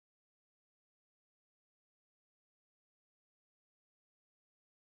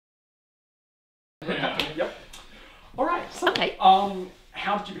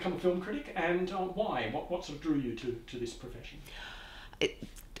how did you become a film critic, and why? What sort of drew you to this profession? It's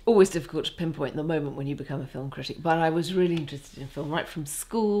always difficult to pinpoint the moment when you become a film critic, but I was really interested in film. Right from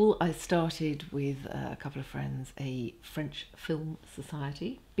school, I started with a couple of friends a French film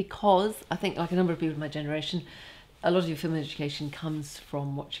society, because I think, like a number of people in my generation, a lot of your film education comes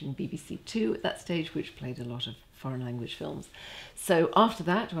from watching BBC Two at that stage, which played a lot of foreign language films. So after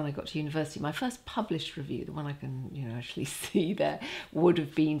that, when I got to university, my first published review, the one I can actually see there, would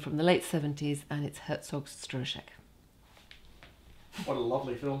have been from the late 70s, and it's Herzog's Strohschek. What a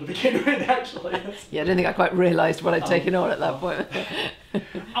lovely film to begin with, actually. Yeah, I don't think I quite realised what I'd taken on at that point.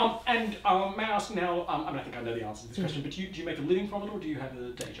 And may I ask now, I think I know the answer to this question, but do you make a living from it, or do you have a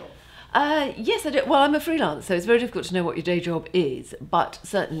day job? Yes, I do. Well, I'm a freelancer, so it's very difficult to know what your day job is, but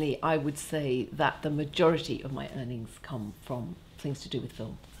certainly I would say that the majority of my earnings come from things to do with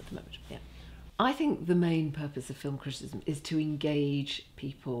film at the moment. Yeah. I think the main purpose of film criticism is to engage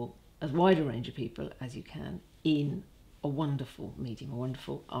people, as wide a range of people as you can, in a wonderful medium, a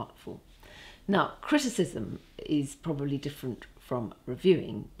wonderful art form. Now, criticism is probably different from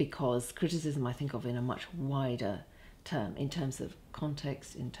reviewing, because criticism I think of in a much wider term, in terms of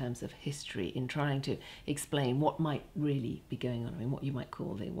context, in terms of history, in trying to explain what might really be going on. I mean, what you might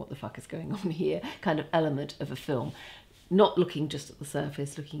call the what the fuck is going on here kind of element of a film, not looking just at the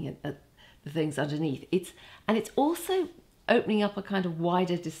surface, looking at the things underneath. It's also opening up a kind of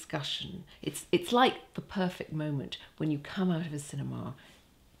wider discussion. It's like the perfect moment when you come out of a cinema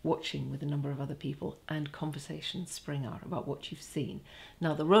watching with a number of other people and conversations spring out about what you've seen.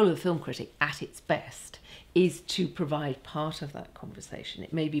 Now, the role of the film critic at its best is to provide part of that conversation.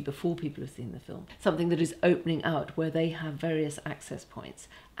 It may be before people have seen the film, something that is opening out where they have various access points,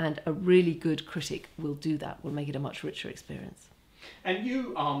 and a really good critic will do that, will make it a much richer experience. And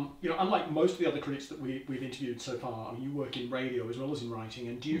you, unlike most of the other critics that we've interviewed so far, you work in radio as well as in writing.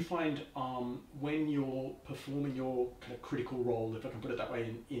 And do you find when you're performing your kind of critical role, if I can put it that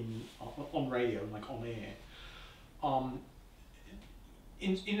way, on radio, like on air,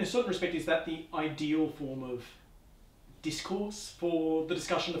 in a certain respect, is that the ideal form of discourse for the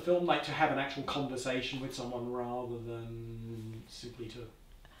discussion of film, like to have an actual conversation with someone rather than simply to...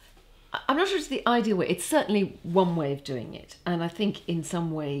 I'm not sure it's the ideal way. It's certainly one way of doing it. And I think in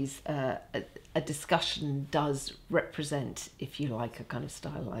some ways a discussion does represent, if you like, a kind of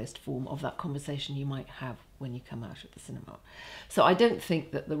stylised form of that conversation you might have when you come out of the cinema. So I don't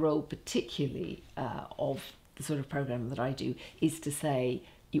think that the role particularly of the sort of programme that I do is to say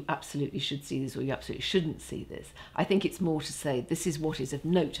you absolutely should see this or you absolutely shouldn't see this. I think it's more to say this is what is of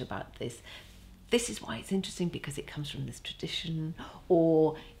note about this. This is why it's interesting because it comes from this tradition,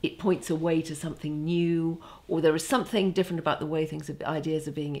 or it points away to something new, or there is something different about the way ideas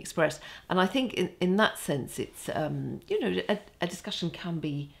are being expressed. And I think in that sense, it's, a discussion can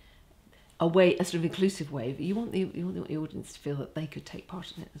be a sort of inclusive way. But you want the audience to feel that they could take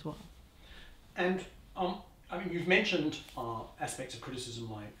part in it as well. And you've mentioned aspects of criticism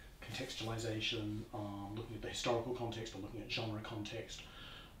like contextualization, looking at the historical context or looking at genre context.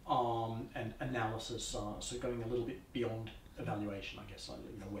 And analysis, so going a little bit beyond evaluation, I guess,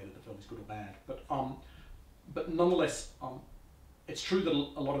 whether the film is good or bad. But nonetheless, it's true that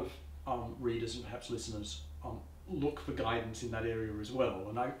a lot of readers and perhaps listeners look for guidance in that area as well.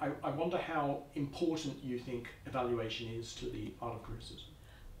 And I wonder how important you think evaluation is to the art of criticism.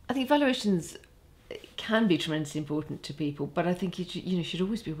 I think evaluations can be tremendously important to people, but I think you should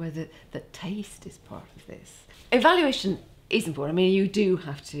always be aware that taste is part of this. Evaluation is important. I mean, you do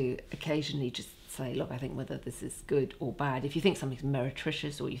have to occasionally just say, look, I think whether this is good or bad. If you think something's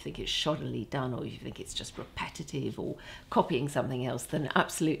meretricious, or you think it's shoddily done, or you think it's just repetitive or copying something else, then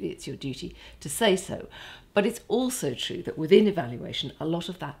absolutely it's your duty to say so. But it's also true that within evaluation, a lot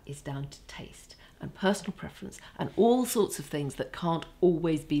of that is down to taste and personal preference and all sorts of things that can't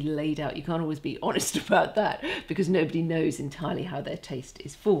always be laid out. You can't always be honest about that because nobody knows entirely how their taste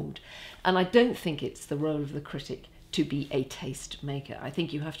is formed. And I don't think it's the role of the critic to be a taste maker. I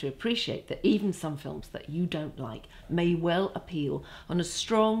think you have to appreciate that even some films that you don't like may well appeal on a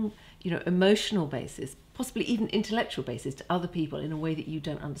strong, emotional basis, possibly even intellectual basis, to other people in a way that you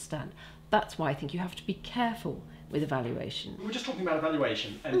don't understand. That's why I think you have to be careful with evaluation. We were just talking about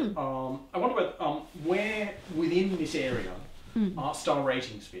evaluation, and I wonder where within this area star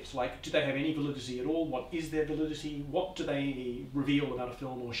ratings fit. Like, do they have any validity at all? What is their validity? What do they reveal about a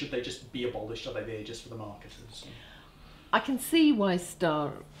film, or should they just be abolished? Are they there just for the marketers? I can see why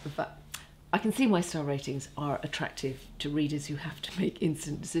star ratings are attractive to readers who have to make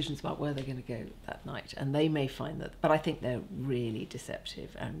instant decisions about where they're going to go that night, and they may find that, but I think they're really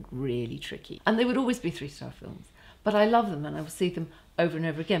deceptive and really tricky. And they would always be 3-star films. but I love them and I will see them over and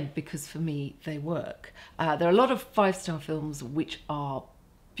over again because for me they work. There are a lot of 5-star films which are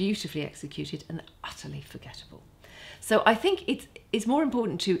beautifully executed and utterly forgettable. So I think it's more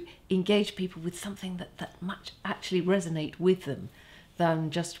important to engage people with something that much actually resonate with them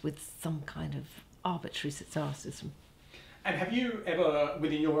than just with some kind of arbitrary star system. And have you ever,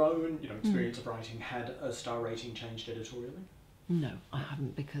 within your own experience of writing, had a star rating changed editorially? No, I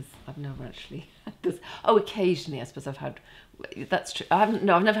haven't, because I've never actually had this. Oh, occasionally, I suppose I've had. That's true. I've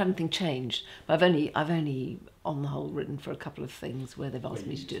never had anything changed. But I've only, on the whole, written for a couple of things where they've asked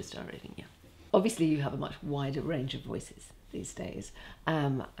me to do a star rating. Yeah. Obviously, you have a much wider range of voices these days,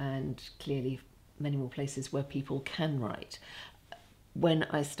 and clearly many more places where people can write. When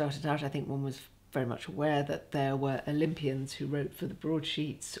I started out, I think one was very much aware that there were Olympians who wrote for the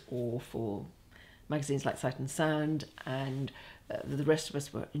broadsheets or for magazines like Sight and Sound, and the rest of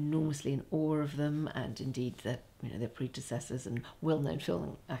us were enormously in awe of them, and indeed their predecessors and well-known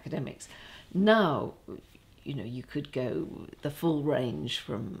film academics. Now, you could go the full range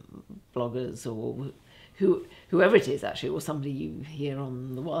from bloggers or whoever it is actually, or somebody you hear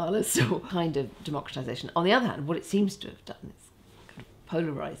on the wireless, or kind of democratisation. On the other hand, what it seems to have done is kind of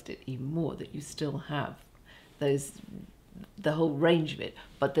polarised it even more, that you still have the whole range of it,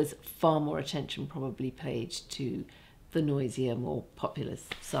 but there's far more attention probably paid to the noisier, more populous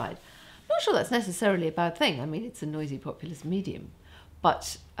side. I'm not sure that's necessarily a bad thing. I mean, it's a noisy, populous medium,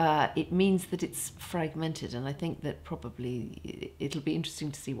 but it means that it's fragmented, and I think that probably it'll be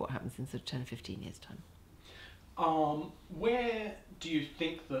interesting to see what happens in sort of 10 or 15 years' time. Where do you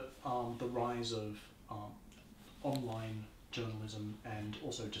think that the rise of online journalism and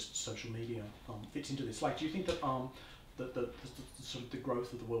also just social media fits into this? Like, do you think that the sort of the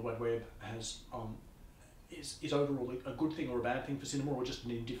growth of the World Wide Web has is overall a good thing or a bad thing for cinema, or just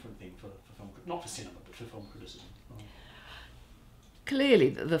an indifferent thing for film, not for cinema, but for film criticism? Clearly,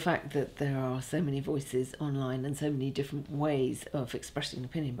 the fact that there are so many voices online and so many different ways of expressing an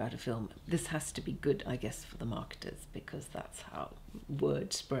opinion about a film, this has to be good, I guess, for the marketers, because that's how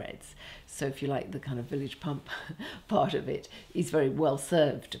word spreads. So if you like, the kind of village pump part of it is very well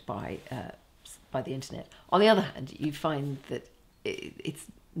served by the internet. On the other hand, you find that it's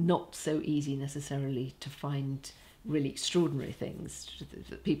not so easy necessarily to find really extraordinary things.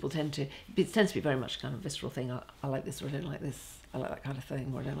 People tends to be very much kind of visceral thing. I like this, or I don't like this. I like that kind of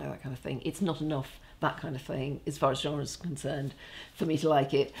thing, or I don't like that kind of thing. It's not enough, that kind of thing, as far as genre is concerned, for me to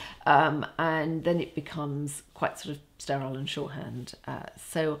like it. And then it becomes quite sort of sterile and shorthand.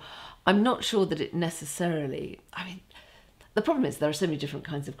 So I'm not sure that it necessarily... I mean, the problem is there are so many different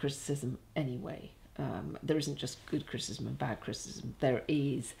kinds of criticism anyway. There isn't just good criticism and bad criticism. There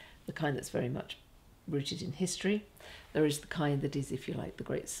is the kind that's very much rooted in history. There is the kind that is, if you like, the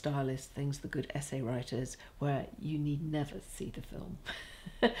great stylist things, the good essay writers, where you need never see the film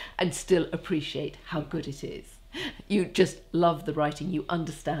and still appreciate how good it is. You just love the writing, you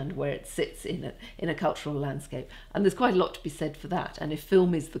understand where it sits in a cultural landscape. And there's quite a lot to be said for that. And if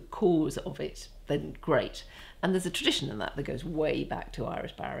film is the cause of it, then great. And there's a tradition in that goes way back to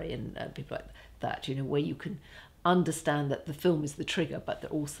Iris Barry and people like that, where you can understand that the film is the trigger, but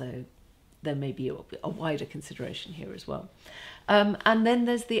that also there may be a wider consideration here as well. And then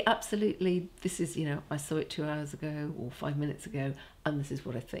there's the absolutely, this is, I saw it 2 hours ago or 5 minutes ago, and this is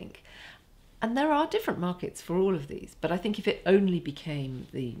what I think. And there are different markets for all of these, but I think if it only became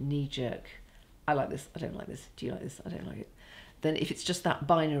the knee-jerk, I like this, I don't like this, do you like this, I don't like it, then if it's just that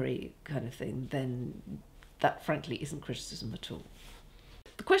binary kind of thing, then that frankly isn't criticism at all.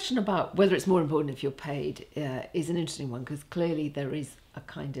 The question about whether it's more important if you're paid is an interesting one, because clearly there is a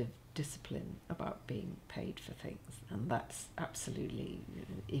kind of discipline about being paid for things, and that's absolutely,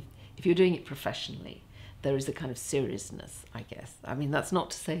 if you're doing it professionally, there is a kind of seriousness, I guess. I mean, that's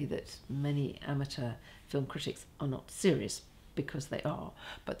not to say that many amateur film critics are not serious, because they are,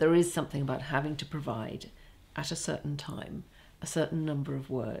 but there is something about having to provide at a certain time a certain number of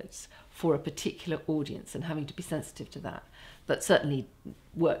words for a particular audience and having to be sensitive to that certainly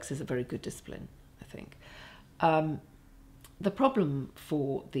works as a very good discipline, I think. The problem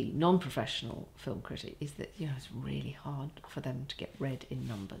for the non-professional film critic is that it's really hard for them to get read in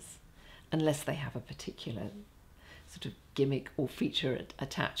numbers unless they have a particular sort of gimmick or feature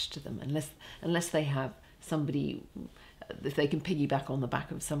attached to them, unless they have somebody, if they can piggyback on the back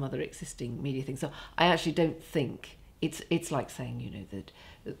of some other existing media thing. So I actually don't think it's like saying, that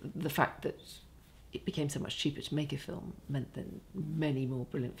the fact that it became so much cheaper to make a film meant that many more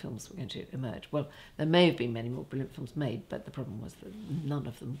brilliant films were going to emerge. Well, there may have been many more brilliant films made, but the problem was that none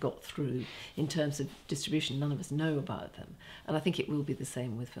of them got through in terms of distribution. None of us know about them. And I think it will be the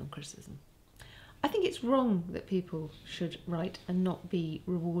same with film criticism. I think it's wrong that people should write and not be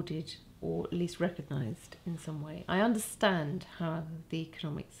rewarded or at least recognised in some way. I understand how the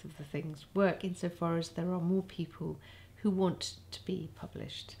economics of the things work insofar as there are more people who want to be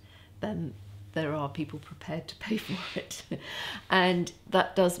published than there are people prepared to pay for it. And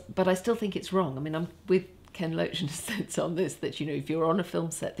that does, but I still think it's wrong. I mean, I'm with Ken Loach in a sense on this, that, you know, if you're on a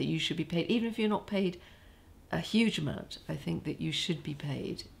film set, that you should be paid, even if you're not paid a huge amount, I think that you should be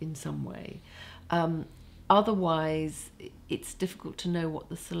paid in some way. Otherwise, it's difficult to know what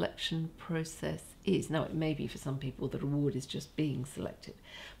the selection process is. Now, it may be for some people the reward is just being selected,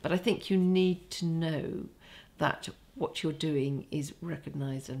 but I think you need to know that what you're doing is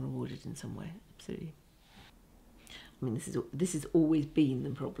recognised and rewarded in some way. Absolutely. I mean, this has always been the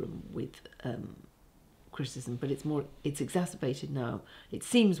problem with criticism, but it's exacerbated now. It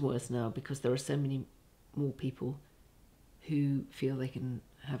seems worse now because there are so many more people who feel they can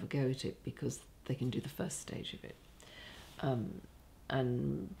have a go at it because they can do the first stage of it.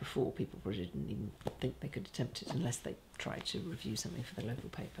 And before, people probably didn't even think they could attempt it unless they tried to review something for the local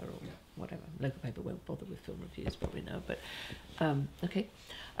paper or whatever. Local paper won't bother with film reviews probably now, but okay.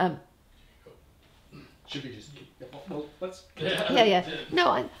 Should we just keep... Well, let's... Yeah.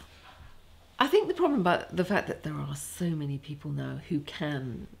 No, I think the problem about the fact that there are so many people now who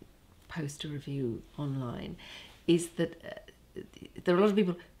can post a review online is that there are a lot of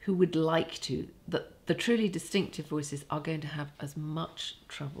people who would like to, that the truly distinctive voices are going to have as much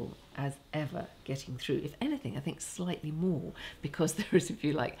trouble as ever getting through. If anything, I think slightly more, because there is, if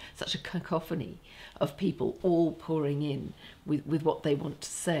you like, such a cacophony of people all pouring in with what they want to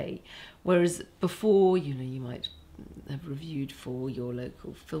say. Whereas before, you know, you might have reviewed for your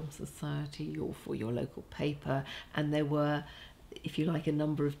local film society or for your local paper, and there were, if you like, a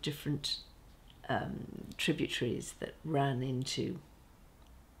number of different tributaries that ran into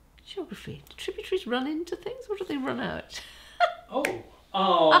geography. Do tributaries run into things, or do they run out?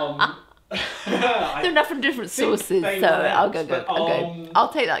 They're enough from different sources, so I'll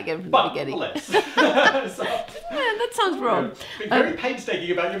take that again from the beginning. So, yeah, that sounds wrong. Be very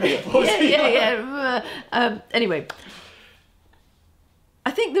painstaking about your metaphors. Anyway,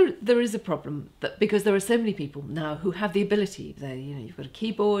 I think there is a problem that because there are so many people now who have the ability. You've got a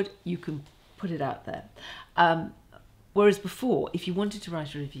keyboard, you can put it out there. Whereas before, if you wanted to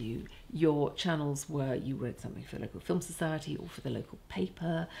write a review, your channels were you wrote something for the local film society or for the local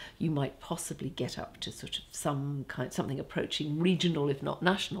paper. You might possibly get up to sort of something approaching regional, if not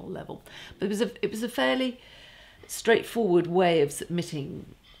national level. But it was a fairly straightforward way of submitting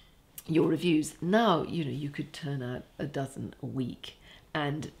your reviews. Now, you could turn out a dozen a week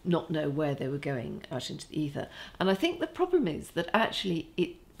and not know where they were going out into the ether. And I think the problem is that actually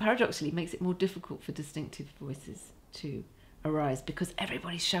it paradoxically makes it more difficult for distinctive voices to arise because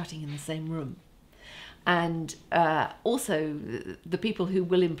everybody's shouting in the same room. And also the people who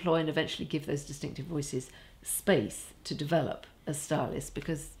will employ and eventually give those distinctive voices space to develop as stylists,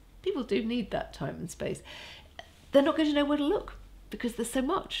 because people do need that time and space, they're not going to know where to look because there's so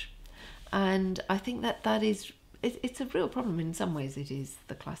much. And I think that is, it's a real problem. In some ways it is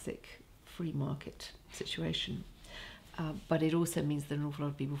the classic free market situation, but it also means that an awful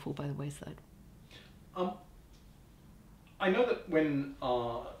lot of people fall by the wayside. I know that when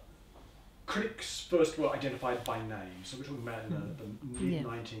critics first were identified by name, so we're talking about in the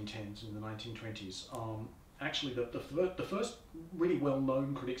mid-1910s and the 1920s, actually the first really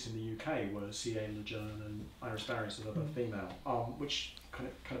well-known critics in the UK were C.A. Lejeune and Iris Barry, so they're both female, which kind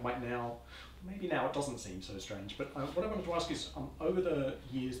of might now, maybe now it doesn't seem so strange, but what I wanted to ask is, over the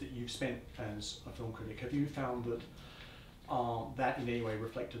years that you've spent as a film critic, have you found that that in any way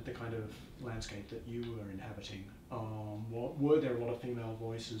reflected the kind of landscape that you were inhabiting? Were there a lot of female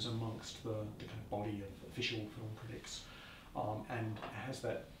voices amongst the kind of body of official film critics? And has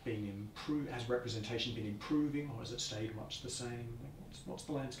that been improved? Has representation been improving, or has it stayed much the same? What's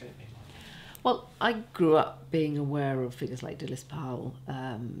the landscape been like? Well, I grew up being aware of figures like Dilys Powell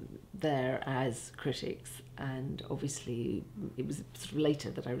there as critics, and obviously it was sort of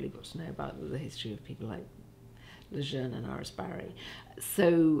later that I really got to know about the history of people like Lejeune and Iris Barry.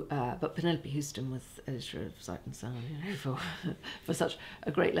 So, but Penelope Houston was editor of Sight and Sound, for such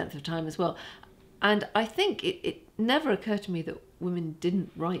a great length of time as well. And I think it never occurred to me that women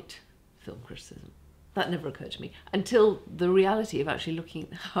didn't write film criticism. That never occurred to me until the reality of actually looking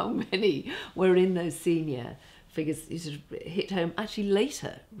at how many were in those senior figures sort of hit home actually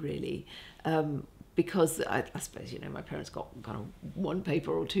later, really. Because I suppose, my parents got kind of one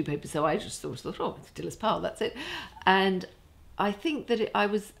paper or two papers, so I just thought, oh, it's Dilys Powell, that's it. And I think that I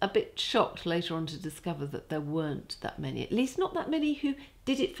was a bit shocked later on to discover that there weren't that many, at least not that many who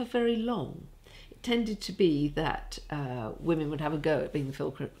did it for very long. tended to be that women would have a go at being the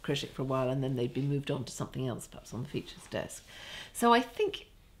film critic for a while, and then they'd be moved on to something else, perhaps on the features desk. So I think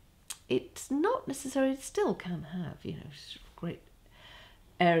it's not necessarily, it still can have, you know, great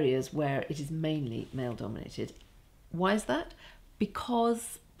areas where it is mainly male dominated. Why is that?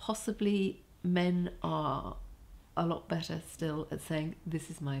 Because possibly men are a lot better still at saying, this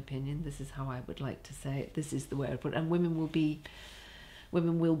is my opinion, this is how I would like to say it, this is the way I put it, and women will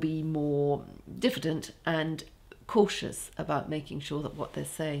be more diffident and cautious about making sure that what they're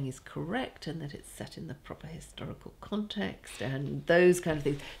saying is correct and that it's set in the proper historical context and those kind of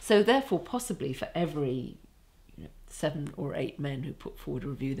things. So therefore, possibly for every 7 or 8 men who put forward a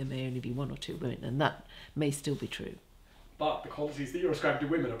review, there may only be 1 or 2 women, and that may still be true. But the qualities that you're ascribing to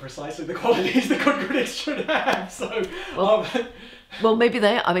women are precisely the qualities that good critics should have. So, well, maybe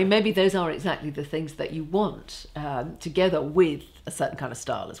maybe those are exactly the things that you want, together with a certain kind of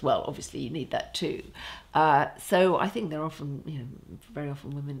style as well. Obviously, you need that too. So I think they're often, very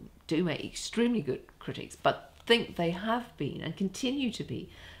often women do make extremely good critics, but think they have been and continue to be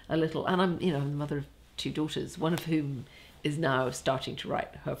a little. And I'm, the mother of 2 daughters, one of whom is now starting to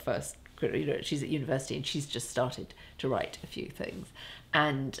write her first. She's at university and she's just started to write a few things,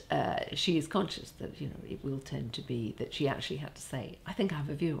 and she is conscious that it will tend to be that she actually had to say, I think I have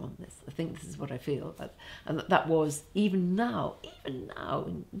a view on this, I think this is what I feel, and that was even now in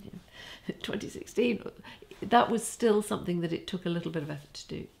 2016, that was still something that it took a little bit of effort to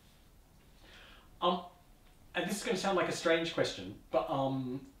do. And this is going to sound like a strange question, but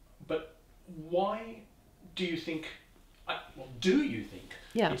why do you think? Do you think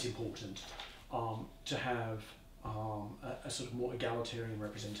it's important to have a sort of more egalitarian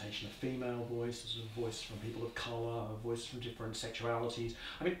representation of female voices, a voice from people of colour, a voice from different sexualities?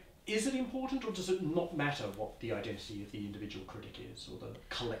 I mean, is it important, or does it not matter what the identity of the individual critic is or the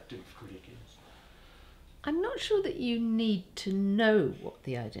collective critic is? I'm not sure that you need to know what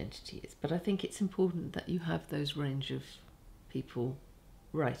the identity is, but I think it's important that you have those range of people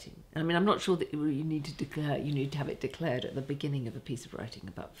writing. I mean, I'm not sure that you need to have it declared at the beginning of a piece of writing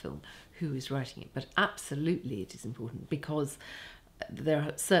about film who is writing it, but absolutely it is important, because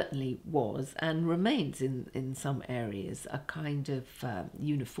there certainly was and remains in some areas a kind of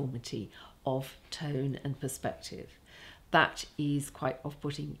uniformity of tone and perspective that is quite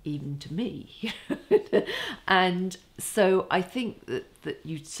off-putting even to me. And so I think that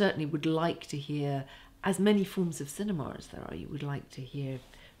you certainly would like to hear as many forms of cinema as there are. You would like to hear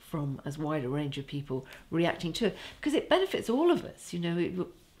from as wide a range of people reacting to it, because it benefits all of us.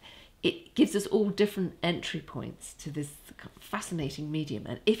 It gives us all different entry points to this fascinating medium,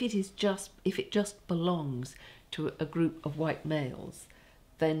 and if it just belongs to a group of white males,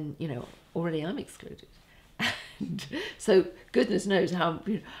 then already I'm excluded. And so goodness knows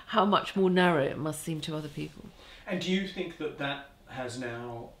how much more narrow it must seem to other people. And do you think that has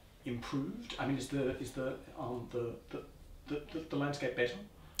now improved? I mean, is the landscape better?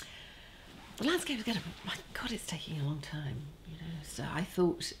 The landscape is better. My God, it's taking a long time. So I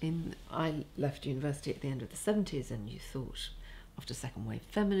left university at the end of the 70s, and you thought, after second wave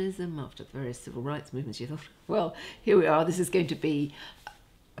feminism, after the various civil rights movements, you thought, well, here we are. This is going to be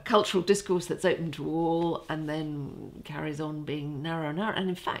a cultural discourse that's open to all, and then carries on being narrower and narrower. And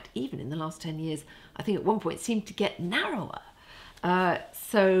in fact, even in the last 10 years, I think at one point it seemed to get narrower.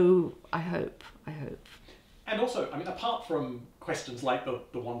 So I hope. And also, I mean, apart from questions like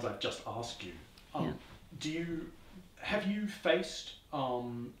the ones I've just asked you, have you faced,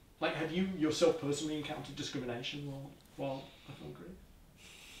 have you yourself personally encountered discrimination while a film critic?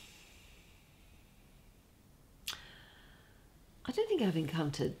 I don't think I've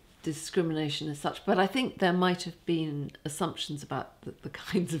encountered discrimination as such, but I think there might have been assumptions about the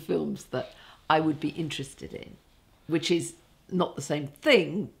kinds of films that I would be interested in, which is not the same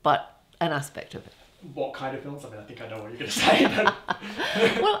thing, but an aspect of it. What kind of films? I mean, I think I know what you're going to say. But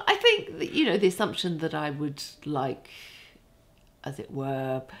well, I think that, the assumption that I would like, as it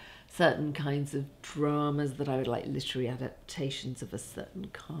were, certain kinds of dramas, that I would like literary adaptations of a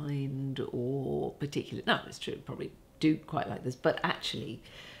certain kind, or particular. No, it's true, probably do quite like this, but actually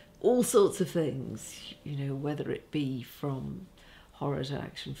all sorts of things, whether it be from horror to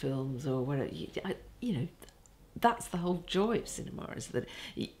action films or whatever, that's the whole joy of cinema, is that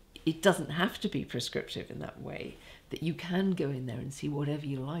it doesn't have to be prescriptive in that way, that you can go in there and see whatever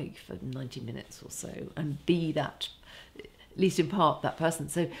you like for 90 minutes or so and be that, at least in part, that person.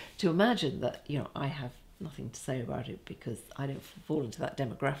 So to imagine that, I have nothing to say about it because I don't fall into that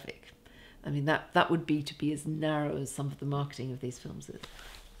demographic, I mean, that would be to be as narrow as some of the marketing of these films is.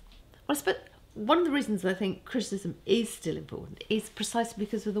 Well, I suppose one of the reasons I think criticism is still important is precisely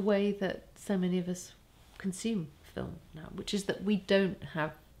because of the way that so many of us consume film now, which is that we don't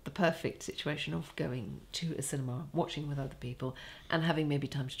have the perfect situation of going to a cinema, watching with other people, and having maybe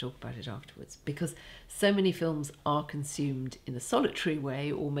time to talk about it afterwards, because so many films are consumed in a solitary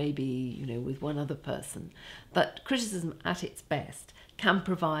way, or maybe, you know, with one other person. But criticism at its best can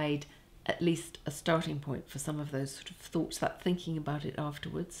provide at least a starting point for some of those sort of thoughts, that thinking about it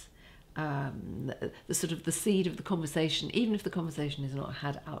afterwards, the sort of the seed of the conversation, even if the conversation is not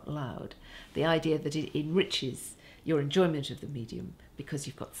had out loud, the idea that it enriches your enjoyment of the medium because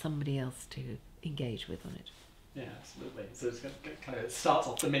you've got somebody else to engage with on it. Yeah, absolutely. So it's kind of, it starts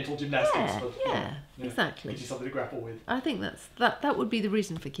off the mental gymnastics. Yeah, exactly. Gives you something to grapple with. I think that would be the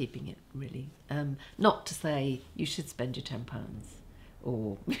reason for keeping it, really. Not to say you should spend your £10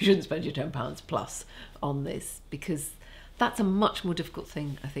 or you shouldn't spend your £10 plus on this, because that's a much more difficult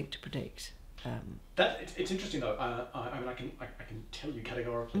thing, I think, to predict. It's interesting though. I mean, I can tell you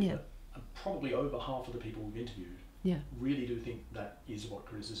categorically that probably over half of the people we've interviewed really do think that is what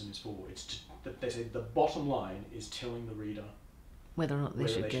criticism is for. It's that they say the bottom line is telling the reader whether or not they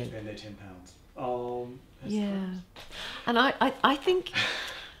should spend their £10. And I think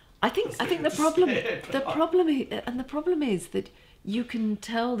the problem is that you can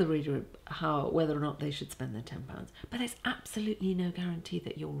tell the reader whether or not they should spend their £10, but there's absolutely no guarantee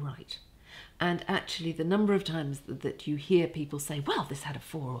that you're right. And actually, the number of times that you hear people say, "Well, this had a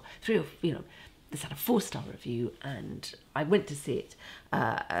 4 or 3 or this had a 4-star review, and I went to see it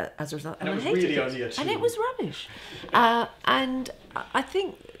as a result, and I hated it, and it was rubbish." And I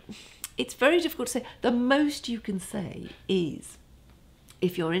think it's very difficult to say. The most you can say is,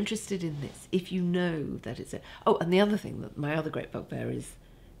 if you're interested in this, if you know that it's and the other thing, that my other great bugbear is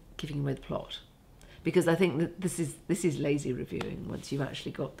giving away the plot, because I think that this is lazy reviewing. Once you've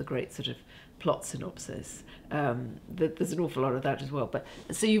actually got the great sort of plot synopsis, there's an awful lot of that as well. But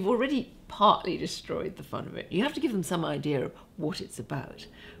so you've already partly destroyed the fun of it. You have to give them some idea of what it's about,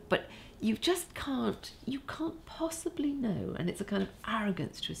 but you just can't. You can't possibly know, and it's a kind of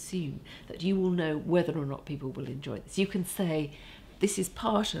arrogance to assume that you will know whether or not people will enjoy this. You can say, this is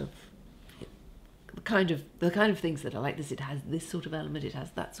part of the kind of things that I like this. It has this sort of element. It has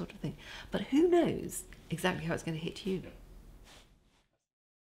that sort of thing. But who knows exactly how it's going to hit you?